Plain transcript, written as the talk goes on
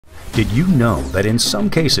Did you know that in some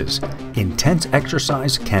cases, intense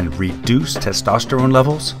exercise can reduce testosterone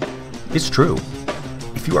levels? It's true.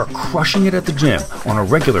 If you are crushing it at the gym on a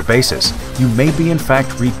regular basis, you may be in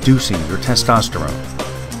fact reducing your testosterone.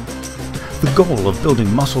 The goal of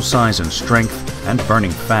building muscle size and strength and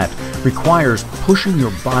burning fat requires pushing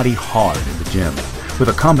your body hard in the gym with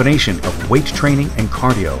a combination of weight training and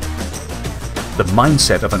cardio. The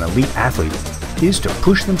mindset of an elite athlete is to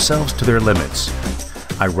push themselves to their limits.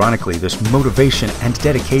 Ironically, this motivation and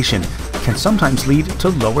dedication can sometimes lead to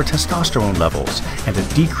lower testosterone levels and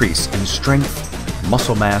a decrease in strength,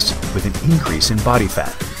 muscle mass with an increase in body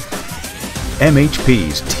fat.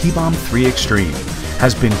 MHP's T-Bomb 3XTREME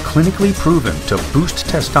has been clinically proven to boost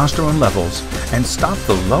testosterone levels and stop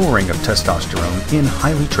the lowering of testosterone in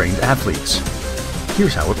highly trained athletes.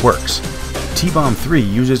 Here's how it works. T-Bomb 3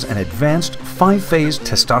 uses an advanced 5-phase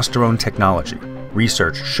testosterone technology.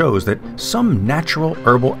 Research shows that some natural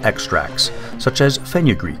herbal extracts, such as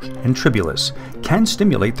fenugreek and tribulus, can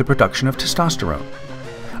stimulate the production of testosterone.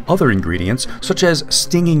 Other ingredients, such as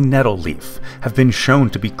stinging nettle leaf, have been shown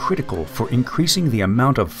to be critical for increasing the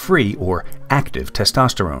amount of free or active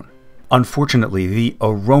testosterone. Unfortunately, the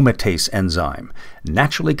aromatase enzyme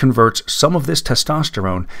naturally converts some of this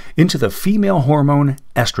testosterone into the female hormone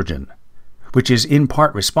estrogen, which is in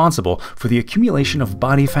part responsible for the accumulation of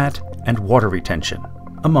body fat and water retention,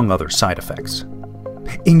 among other side effects.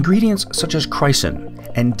 Ingredients such as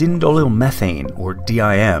chrysin and dindolylmethane, or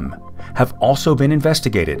DIM, have also been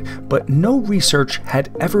investigated, but no research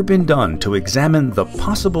had ever been done to examine the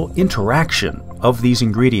possible interaction of these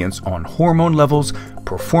ingredients on hormone levels,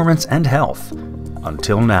 performance, and health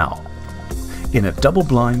until now. In a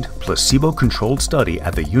double-blind, placebo-controlled study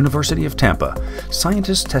at the University of Tampa,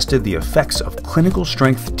 scientists tested the effects of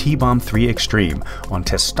clinical-strength T-Bomb 3XTREME on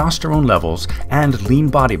testosterone levels and lean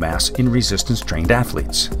body mass in resistance-trained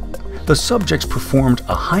athletes. The subjects performed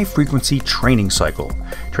a high-frequency training cycle,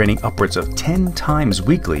 training upwards of 10 times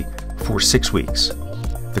weekly for 6 weeks.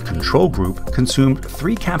 The control group consumed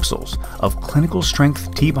 3 capsules of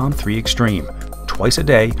clinical-strength T-Bomb 3XTREME twice a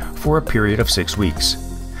day for a period of 6 weeks.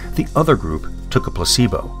 The other group took a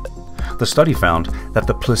placebo. The study found that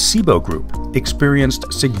the placebo group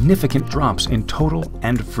experienced significant drops in total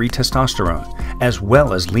and free testosterone, as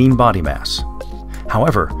well as lean body mass.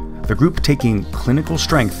 However, the group taking clinical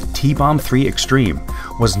strength T-Bomb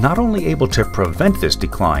 3XTREME was not only able to prevent this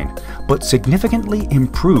decline, but significantly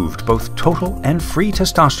improved both total and free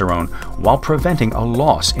testosterone while preventing a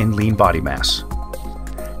loss in lean body mass.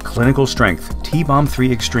 Clinical strength T-Bomb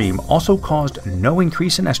 3XTREME also caused no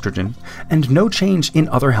increase in estrogen and no change in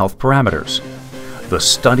other health parameters. The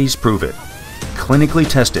studies prove it. Clinically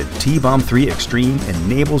tested T-Bomb 3XTREME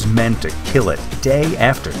enables men to kill it day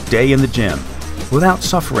after day in the gym without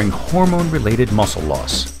suffering hormone-related muscle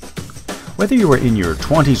loss. Whether you are in your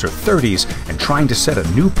 20s or 30s and trying to set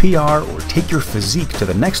a new PR or take your physique to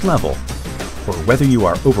the next level, or whether you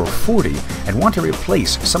are over 40 and want to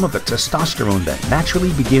replace some of the testosterone that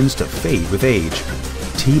naturally begins to fade with age,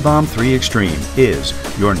 T-Bomb 3XTREME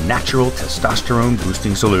is your natural testosterone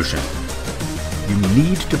boosting solution. You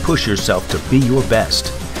need to push yourself to be your best.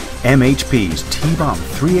 MHP's T-Bomb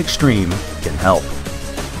 3XTREME can help.